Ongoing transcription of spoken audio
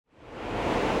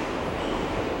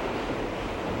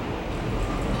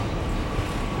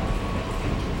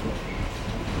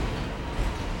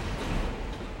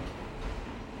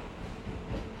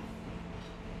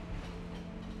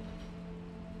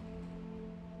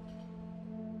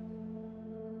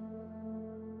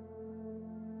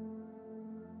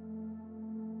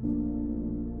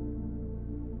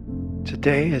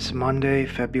Today is Monday,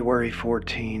 February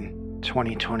 14,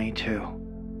 2022,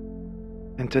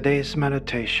 and today's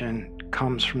meditation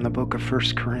comes from the book of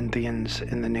 1 Corinthians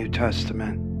in the New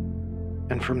Testament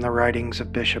and from the writings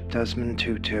of Bishop Desmond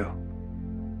Tutu,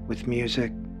 with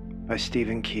music by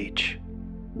Stephen Keach.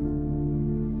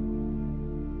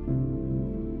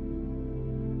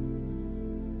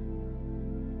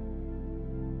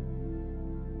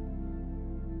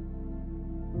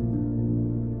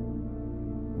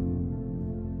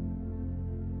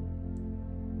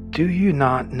 Do you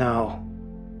not know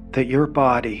that your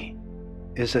body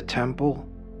is a temple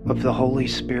of the Holy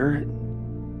Spirit?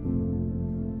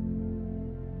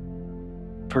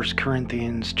 1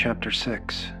 Corinthians chapter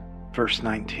 6, verse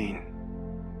 19.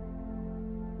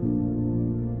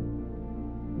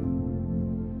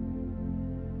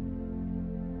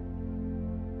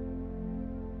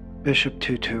 Bishop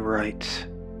Tutu writes,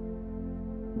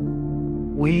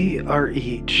 "We are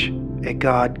each a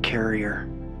God carrier,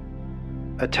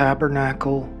 a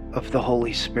tabernacle of the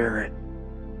Holy Spirit,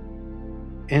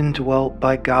 indwelt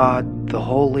by God, the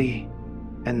Holy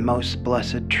and Most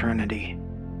Blessed Trinity.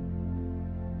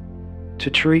 To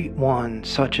treat one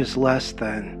such as less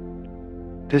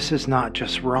than, this is not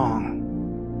just wrong.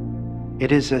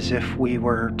 It is as if we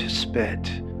were to spit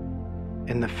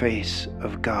in the face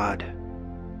of God."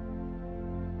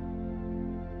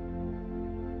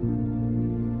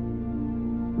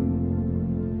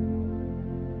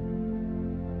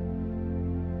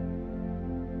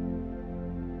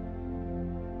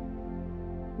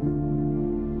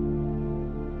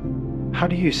 How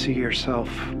do you see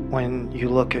yourself when you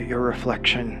look at your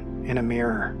reflection in a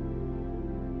mirror?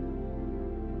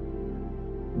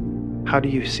 How do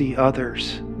you see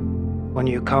others when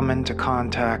you come into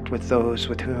contact with those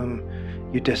with whom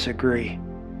you disagree?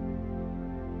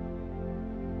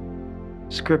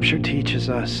 Scripture teaches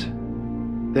us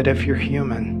that if you're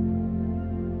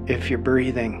human, if you're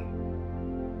breathing,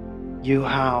 you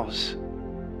house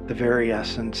the very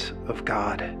essence of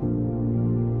God.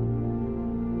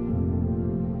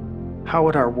 How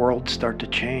would our world start to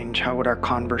change? How would our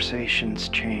conversations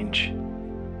change?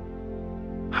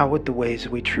 How would the ways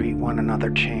we treat one another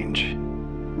change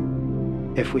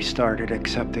if we started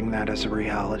accepting that as a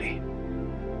reality?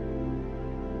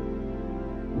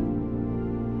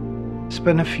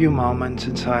 Spend a few moments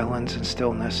in silence and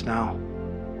stillness now,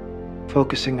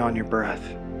 focusing on your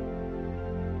breath.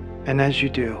 And as you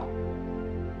do,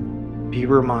 be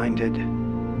reminded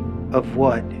of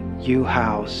what you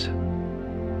house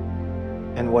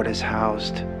and what is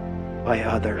housed by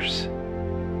others.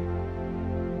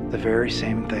 The very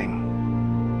same thing.